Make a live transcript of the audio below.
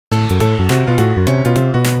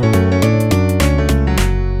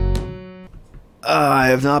I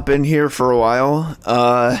have not been here for a while.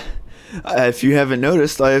 If you haven't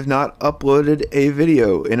noticed, I have not uploaded a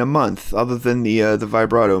video in a month, other than the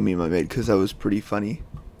vibrato meme I made, because that was pretty funny,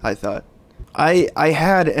 I thought. I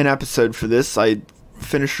had an episode for this. I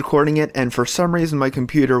finished recording it, and for some reason my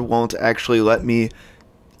computer won't actually let me,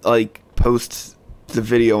 like, post the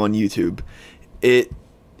video on YouTube.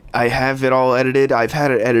 I have it all edited. I've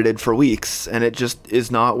had it edited for weeks, and it just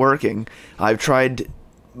is not working. I've tried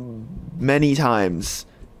many times,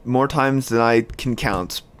 more times than I can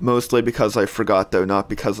count, mostly because I forgot, though, not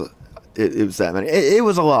because it was that many. It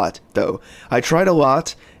was a lot, though. I tried a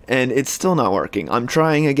lot, and it's still not working. I'm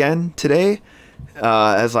trying again today,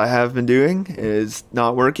 as I have been doing. It is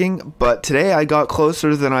not working, but today I got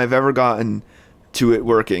closer than I've ever gotten to it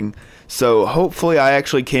working. So hopefully I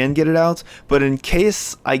actually can get it out, but in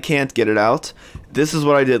case I can't get it out, this is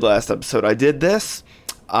what I did last episode. I did this.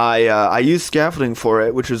 I used scaffolding for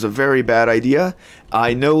it, which was a very bad idea.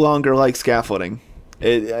 I no longer like scaffolding.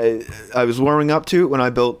 I was warming up to it when I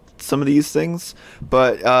built some of these things,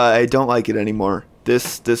 but I don't like it anymore.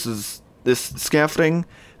 This scaffolding,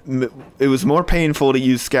 it was more painful to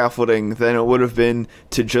use scaffolding than it would have been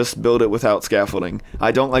to just build it without scaffolding.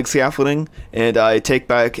 I don't like scaffolding, and I take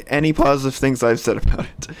back any positive things I've said about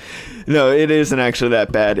it. No, it isn't actually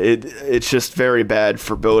that bad. It's just very bad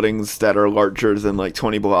for buildings that are larger than like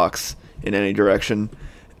 20 blocks in any direction.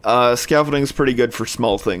 Scaffolding is pretty good for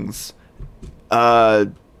small things,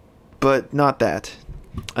 but not that.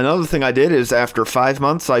 Another thing I did is, after 5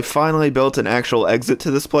 months, I finally built an actual exit to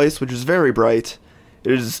this place, which is very bright.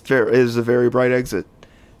 It is a very bright exit.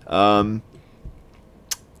 Kalen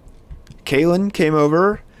came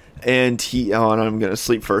over, and and I'm gonna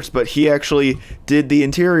sleep first, but he actually did the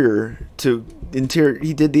interior to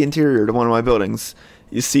one of my buildings.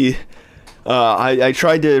 You see, I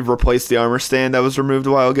tried to replace the armor stand that was removed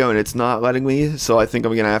a while ago, and it's not letting me, so I think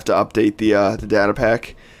I'm gonna have to update the data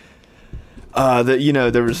pack.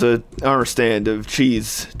 There was a armor stand of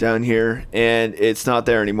cheese down here, and it's not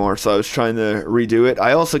there anymore, so I was trying to redo it.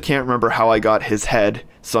 I also can't remember how I got his head,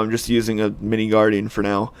 so I'm just using a mini guardian for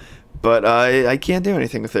now. But I can't do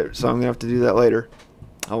anything with it, so I'm gonna have to do that later.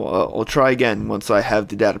 I'll try again once I have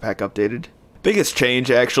the data pack updated. Biggest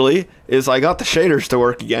change, actually, is I got the shaders to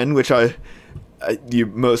work again, which you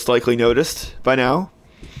most likely noticed by now.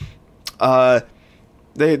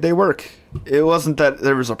 They work. It wasn't that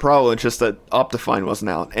there was a problem, it's just that Optifine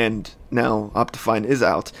wasn't out, and now Optifine is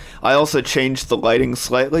out. I also changed the lighting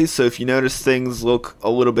slightly, so if you notice things look a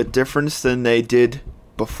little bit different than they did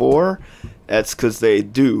before, that's because they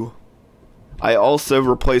do. I also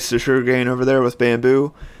replaced the sugarcane over there with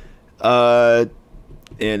bamboo, and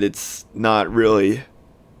it's not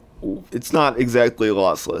exactly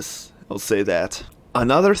lossless, I'll say that.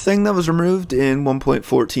 Another thing that was removed in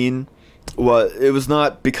 1.14, it was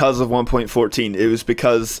not because of 1.14, it was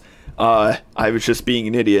because I was just being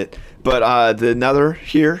an idiot. But the Nether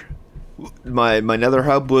here, my Nether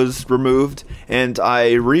hub was removed, and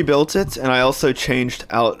I rebuilt it, and I also changed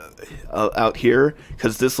out here,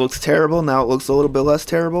 because this looks terrible. Now it looks a little bit less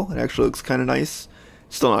terrible. It actually looks kind of nice.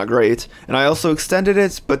 Still not great. And I also extended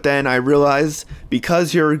it, but then I realized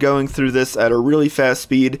because you're going through this at a really fast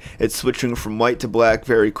speed, it's switching from white to black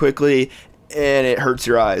very quickly, and it hurts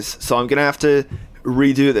your eyes. So I'm gonna have to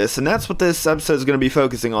redo this, and that's what this episode is gonna be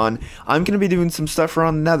focusing on. I'm gonna be doing some stuff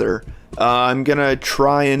around Nether. I'm gonna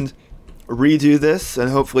try and redo this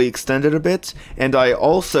and hopefully extend it a bit. And I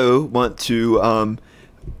also want to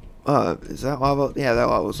is that lava? Yeah, that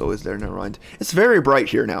lava was always there. Never mind. It's very bright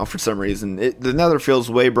here now for some reason. The Nether feels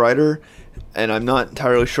way brighter, and I'm not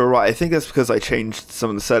entirely sure why. I think that's because I changed some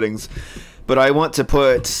of the settings. But I want to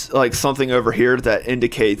put like something over here that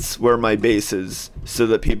indicates where my base is, so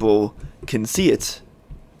that people can see it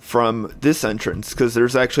from this entrance, because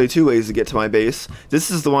there's actually two ways to get to my base. This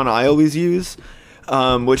is the one I always use,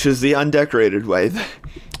 which is the undecorated way.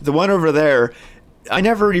 The one over there, I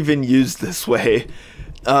never even used this way.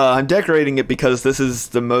 I'm decorating it because this is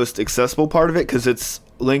the most accessible part of it, because it's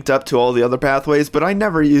linked up to all the other pathways, but I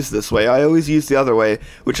never use this way. I always use the other way,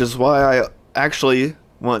 which is why I actually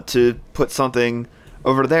want to put something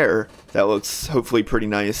over there that looks hopefully pretty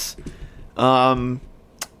nice. I'm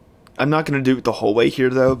not going to do it the whole way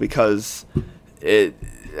here, though, because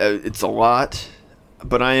it's a lot,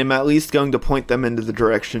 but I am at least going to point them into the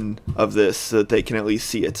direction of this so that they can at least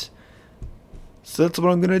see it. So that's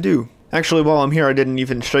what I'm going to do. Actually, while I'm here, I didn't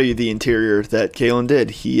even show you the interior that Kalen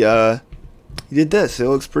did. He did this. It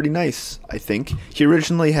looks pretty nice, I think. He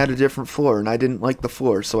originally had a different floor, and I didn't like the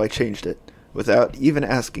floor, so I changed it. without even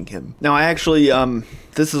asking him. Now I actually,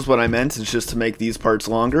 this is what I meant, it's just to make these parts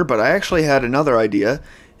longer, but I actually had another idea,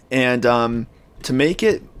 and to make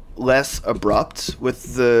it less abrupt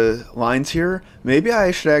with the lines here, maybe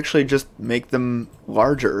I should actually just make them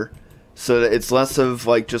larger, so that it's less of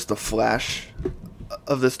like just a flash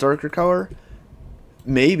of this darker color.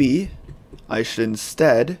 Maybe I should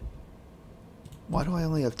instead, why do I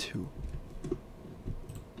only have 2?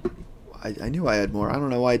 I knew I had more. I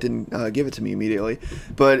don't know why it didn't give it to me immediately.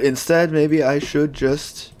 But instead, maybe I should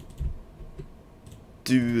just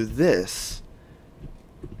do this.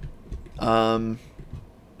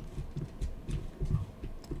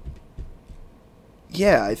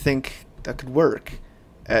 Yeah, I think that could work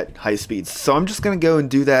at high speeds. So I'm just going to go and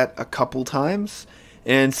do that a couple times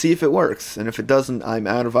and see if it works. And if it doesn't, I'm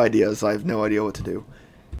out of ideas. I have no idea what to do.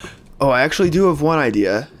 Oh, I actually do have one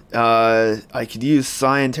idea. I could use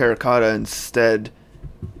cyan terracotta instead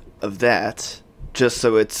of that, just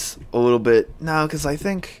so it's a little bit... No, because I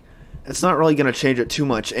think it's not really going to change it too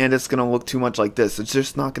much, and it's going to look too much like this. It's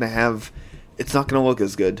just not going to have... It's not going to look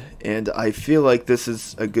as good, and I feel like this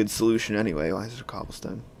is a good solution anyway. Why is there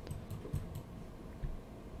cobblestone?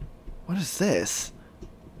 What is this?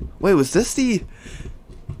 Wait, was this the...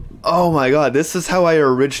 Oh my god, this is how I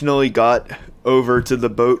originally got over to the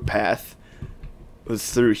boat path.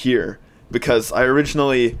 Was through here, because I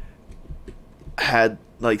originally had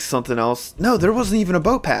like something else. No, there wasn't even a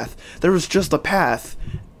boat path. There was just a path,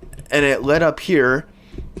 and it led up here,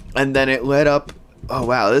 and then it led up... Oh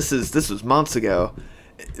wow, this was months ago.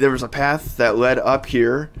 There was a path that led up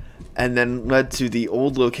here, and then led to the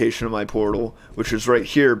old location of my portal, which was right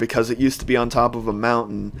here, because it used to be on top of a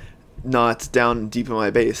mountain, not down deep in my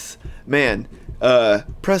base. Man,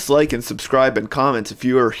 press like and subscribe and comment if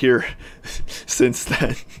you are here since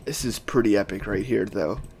then. This is pretty epic right here,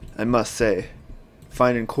 though, I must say.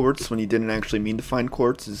 Finding quartz when you didn't actually mean to find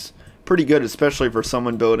quartz is pretty good, especially for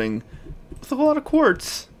someone building with a lot of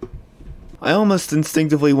quartz. I almost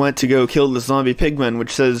instinctively went to go kill the zombie pigman, which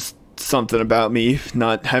says something about me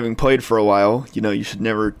not having played for a while. You know, you should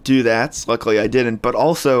never do that. Luckily I didn't, but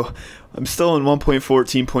also I'm still in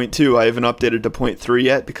 1.14.2. I haven't updated to 0.3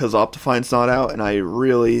 yet because Optifine's not out, and I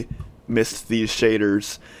really missed these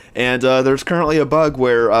shaders. And there's currently a bug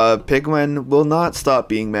where pigmen will not stop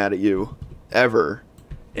being mad at you ever.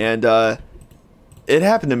 And it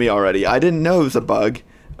happened to me already. I didn't know it was a bug.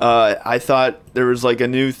 I thought there was like a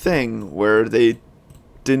new thing where they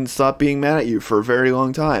didn't stop being mad at you for a very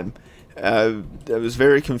long time. I was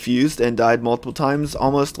very confused and died multiple times.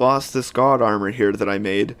 Almost lost this god armor here that I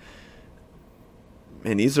made.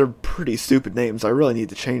 And these are pretty stupid names. I really need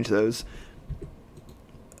to change those.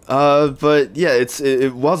 But yeah,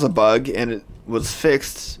 it was a bug and it was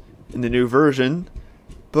fixed in the new version.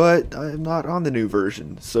 But I'm not on the new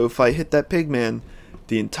version. So if I hit that pigman,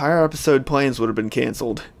 the entire episode plans would have been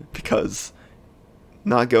cancelled because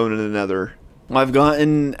not going into the Nether. I've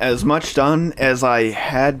gotten as much done as I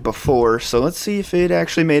had before, so let's see if it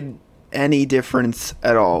actually made any difference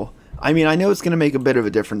at all. I mean, I know it's going to make a bit of a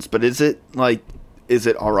difference, but is it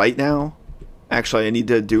alright now? Actually, I need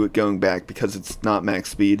to do it going back because it's not max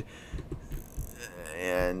speed.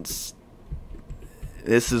 And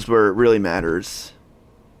this is where it really matters.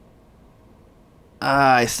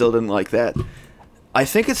 I still didn't like that. I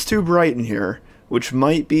think it's too bright in here, which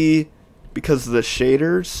might be because of the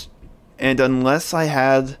shaders. And unless I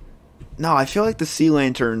had... No, I feel like the sea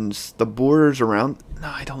lanterns, the borders around... No,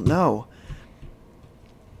 I don't know.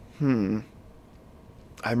 I'm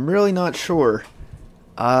really not sure.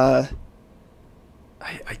 I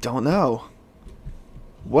don't know.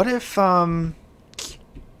 What if I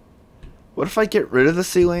get rid of the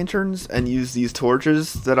sea lanterns and use these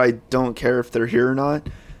torches that I don't care if they're here or not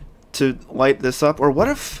to light this up? Or what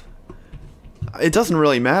if... It doesn't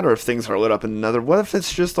really matter if things are lit up in the Nether. What if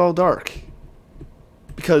it's just all dark?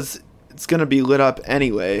 Because it's going to be lit up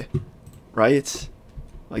anyway, right?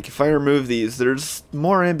 Like, if I remove these, there's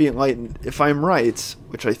more ambient light. If I'm right,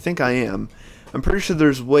 which I think I am, I'm pretty sure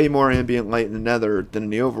there's way more ambient light in the Nether than in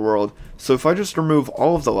the overworld. So if I just remove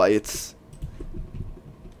all of the lights,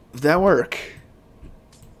 would that work?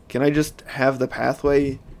 Can I just have the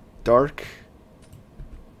pathway dark?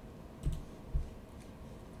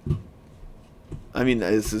 I mean,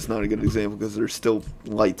 this is not a good example because there's still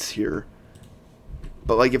lights here.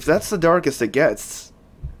 But, like, if that's the darkest it gets,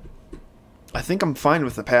 I think I'm fine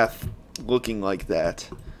with the path looking like that.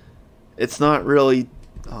 It's not really...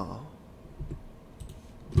 Oh.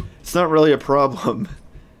 It's not really a problem.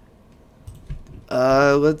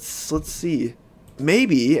 Let's see.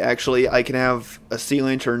 Maybe, actually, I can have a sea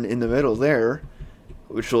lantern in the middle there,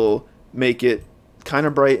 which will make it kind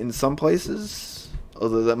of bright in some places,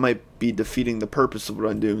 although that might be defeating the purpose of what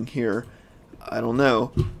I'm doing here. I don't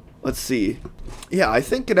know. Let's see. Yeah, I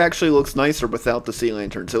think it actually looks nicer without the sea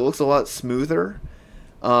lanterns. It looks a lot smoother.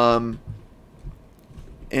 And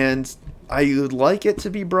I would like it to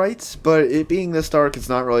be bright, but it being this dark, it's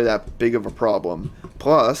not really that big of a problem.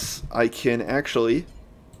 Plus, I can actually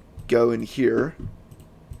go in here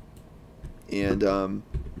and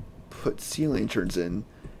put sea lanterns in,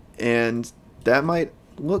 and that might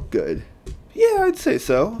look good. Yeah, I'd say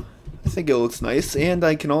so. I think it looks nice, and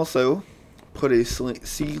I can also put a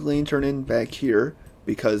sea lantern in back here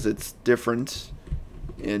because it's different,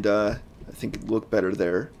 and I think it'd look better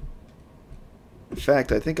there. In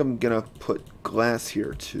fact, I think I'm gonna put glass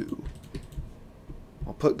here too.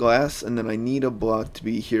 I'll put glass, and then I need a block to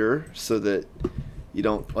be here so that you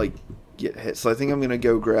don't like get hit. So I think I'm gonna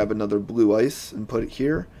go grab another blue ice and put it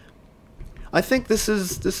here. I think this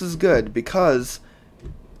is good because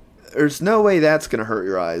there's no way that's gonna hurt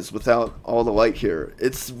your eyes without all the light here.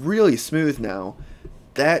 It's really smooth now.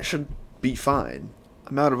 That should be fine.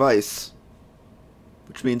 I'm out of ice,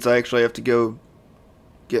 which means I actually have to go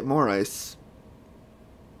get more ice.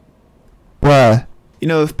 Bruh. You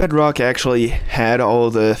know, if Bedrock actually had all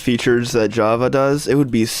the features that Java does, it would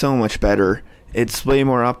be so much better. It's way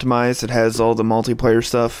more optimized, it has all the multiplayer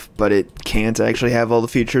stuff, but it can't actually have all the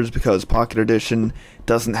features because Pocket Edition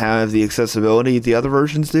doesn't have the accessibility the other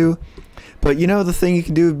versions do. But you know the thing you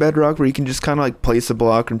can do with Bedrock where you can just kind of like place a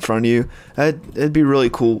block in front of you? It'd be really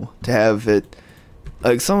cool to have it.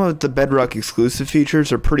 Like, some of the Bedrock exclusive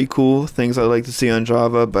features are pretty cool, things I like to see on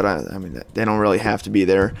Java, but I mean, they don't really have to be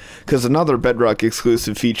there. Because another Bedrock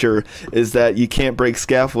exclusive feature is that you can't break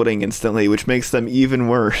scaffolding instantly, which makes them even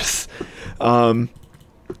worse. So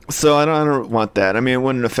I don't want that. I mean, it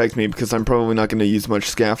wouldn't affect me because I'm probably not going to use much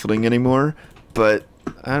scaffolding anymore, but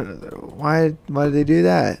I don't know, why did they do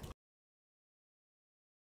that?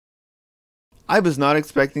 I was not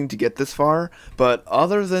expecting to get this far, but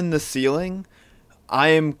other than the ceiling, I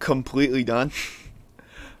am completely done.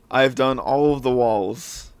 I've done all of the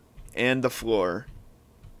walls and the floor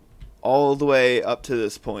all the way up to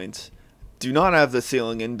this point. Do not have the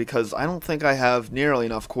ceiling in because I don't think I have nearly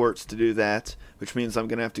enough quartz to do that, which means I'm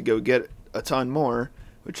going to have to go get a ton more,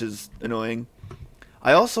 which is annoying.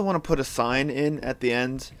 I also want to put a sign in at the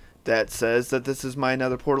end that says that this is my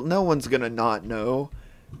nether portal. No one's going to not know,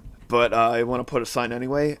 but I want to put a sign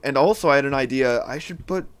anyway. And also I had an idea. I should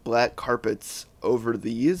put black carpets over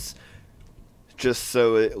these just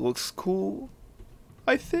so it looks cool.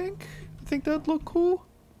 I think that'd look cool.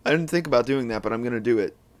 I didn't think about doing that, but I'm gonna do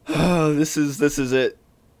it. This is it.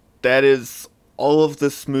 That is all of the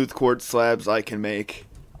smooth quartz slabs I can make.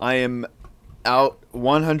 I am out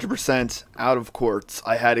 100% out of quartz.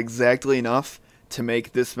 I had exactly enough to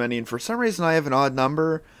make this many, and for some reason I have an odd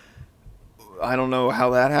number. I don't know how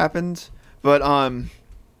that happened, but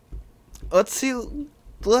let's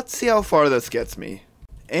see how far this gets me.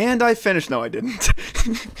 And I finished. No, I didn't.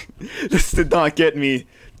 This did not get me.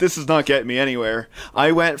 This does not get me anywhere.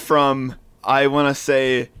 I went from, I want to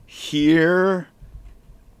say, here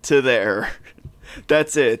to there.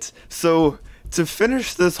 That's it. So to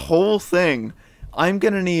finish this whole thing, I'm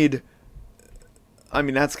going to need, I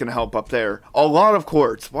mean, that's going to help up there, a lot of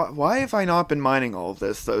quartz. Why have I not been mining all of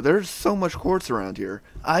this, though? There's so much quartz around here.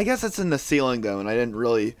 I guess it's in the ceiling, though, and I didn't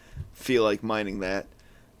really feel like mining that.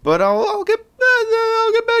 But I'll get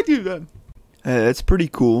back to you then. That's pretty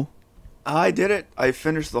cool. I did it. I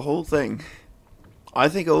finished the whole thing. I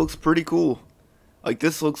think it looks pretty cool. Like,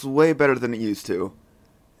 this looks way better than it used to.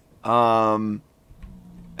 And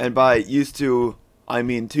by used to, I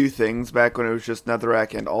mean two things. Back when it was just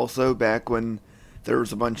netherrack, and also back when there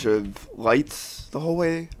was a bunch of lights the whole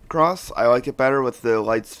way across. I like it better with the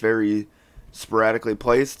lights very sporadically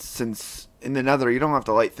placed, since in the nether you don't have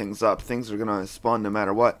to light things up. Things are gonna spawn no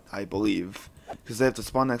matter what, I believe, because they have to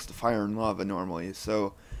spawn next to fire and lava normally,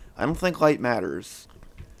 so I don't think light matters.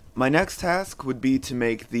 My next task would be to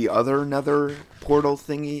make the other nether portal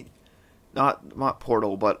thingy, not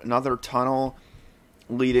portal, but another tunnel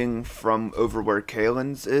leading from over where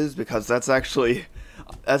Kalen's is, because that's actually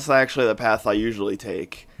the path I usually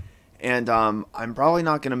take. And I'm probably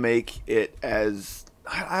not gonna make it as,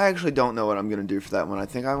 I actually don't know what I'm going to do for that one. I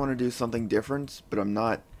think I want to do something different, but I'm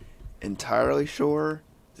not entirely sure.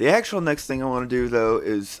 The actual next thing I want to do, though,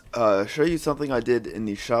 is show you something I did in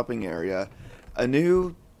the shopping area.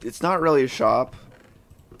 It's not really a shop.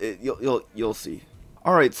 You'll see.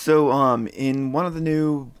 Alright, so in one of the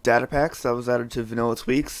new data packs that was added to Vanilla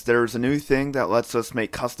Tweaks, there's a new thing that lets us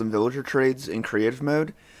make custom villager trades in creative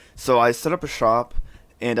mode. So I set up a shop,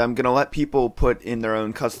 and I'm going to let people put in their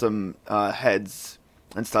own custom heads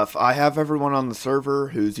and stuff. I have everyone on the server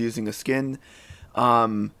who's using a skin.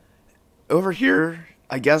 Um, Over here,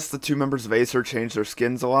 I guess the two members of Acer changed their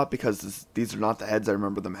skins a lot because these are not the heads I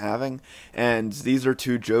remember them having. And these are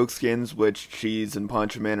two joke skins which Cheese and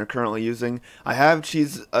Poncho Man are currently using. I have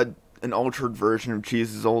an altered version of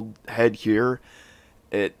Cheese's old head here.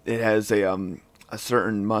 It has a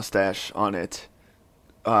certain mustache on it.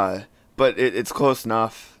 But it's close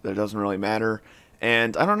enough that it doesn't really matter.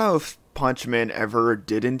 And I don't know if Poncho Man ever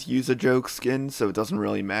didn't use a joke skin, so it doesn't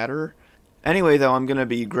really matter. Anyway, though, I'm going to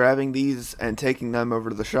be grabbing these and taking them over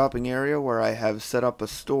to the shopping area where I have set up a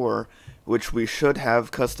store, which we should have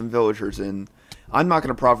custom villagers in. I'm not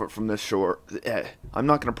going to profit from this I'm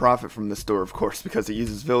not going to profit from this store, of course, because it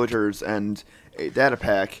uses villagers and a data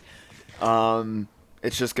pack.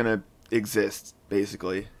 It's just going to exist,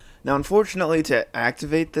 basically. Now, unfortunately, to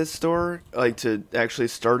activate this store, like to actually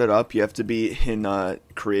start it up, you have to be in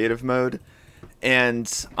creative mode.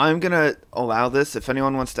 And I'm going to allow this. If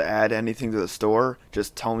anyone wants to add anything to the store,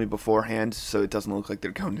 just tell me beforehand so it doesn't look like they're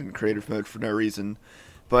going into creative mode for no reason.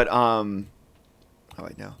 But, oh,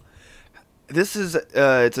 wait, no. This is,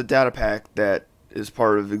 it's a data pack that is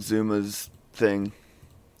part of Exuma's thing.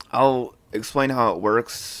 I'll explain how it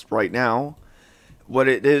works right now. What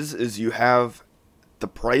it is you have the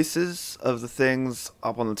prices of the things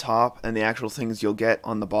up on the top and the actual things you'll get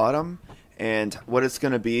on the bottom. And what it's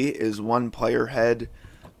going to be is one player head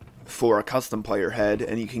for a custom player head.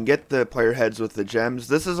 And you can get the player heads with the gems.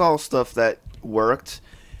 This is all stuff that worked.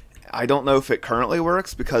 I don't know if it currently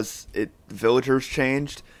works because villagers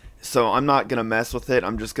changed. So I'm not going to mess with it.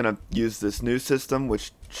 I'm just going to use this new system,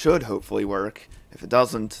 which should hopefully work. If it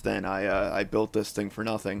doesn't, then I built this thing for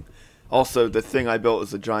nothing. Also, the thing I built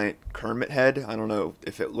is a giant Kermit head. I don't know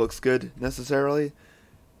if it looks good necessarily.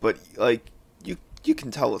 But, like, you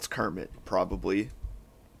can tell it's Kermit, probably.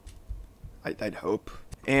 I'd hope.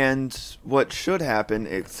 And what should happen,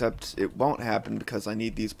 except it won't happen because I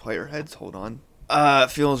need these player heads. Hold on.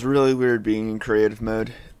 It feels really weird being in creative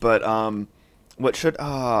mode. But, what should...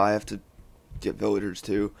 I have to get villagers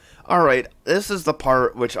too. Alright, this is the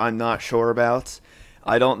part which I'm not sure about.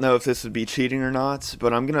 I don't know if this would be cheating or not,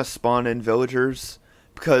 but I'm gonna spawn in villagers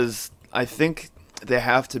because I think they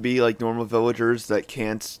have to be like normal villagers that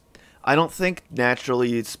can't... I don't think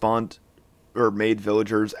naturally spawned or made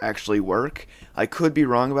villagers actually work. I could be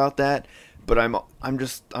wrong about that, but I'm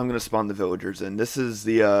gonna spawn the villagers in. This is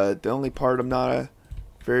the only part I'm not a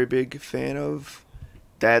very big fan of.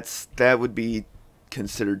 That would be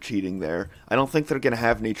considered cheating there. I don't think they're gonna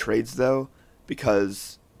have any trades though,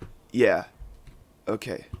 because yeah,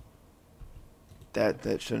 okay,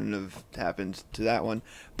 that shouldn't have happened to that one,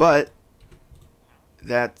 but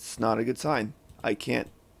that's not a good sign. I can't.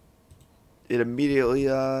 It immediately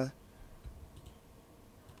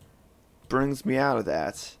brings me out of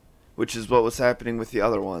that, which is what was happening with the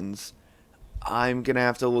other ones. I'm gonna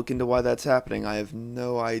have to look into why that's happening. I have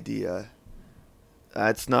no idea.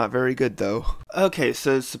 That's not very good though. Okay,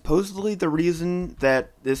 so supposedly the reason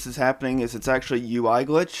that this is happening is it's actually UI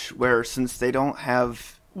glitch, where since they don't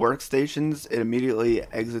have workstations, it immediately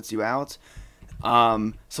exits you out.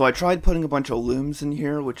 So I tried putting a bunch of looms in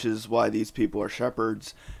here, which is why these people are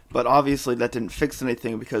shepherds. But obviously that didn't fix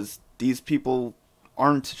anything because these people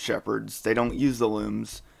aren't shepherds. They don't use the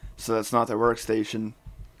looms, so that's not their workstation.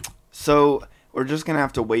 So we're just going to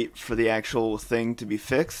have to wait for the actual thing to be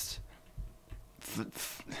fixed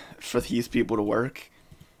for these people to work.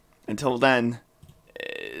 Until then,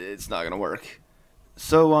 it's not going to work.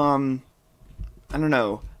 So, I don't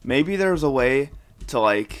know. Maybe there's a way to,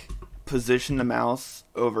 like, position the mouse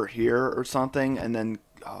over here or something, and then...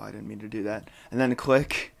 Oh, I didn't mean to do that. And then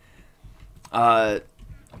click...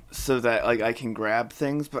 so that like I can grab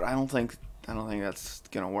things, but I don't think that's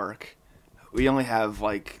gonna work. We only have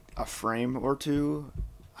like a frame or two.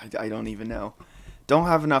 I don't even know. Don't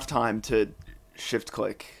have enough time to shift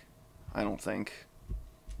click. I don't think.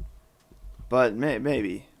 But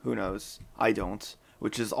maybe, who knows? I don't.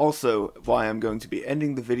 Which is also why I'm going to be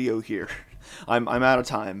ending the video here. I'm out of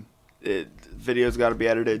time. Video's got to be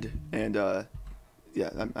edited, and yeah,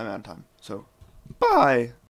 I'm out of time. So, bye.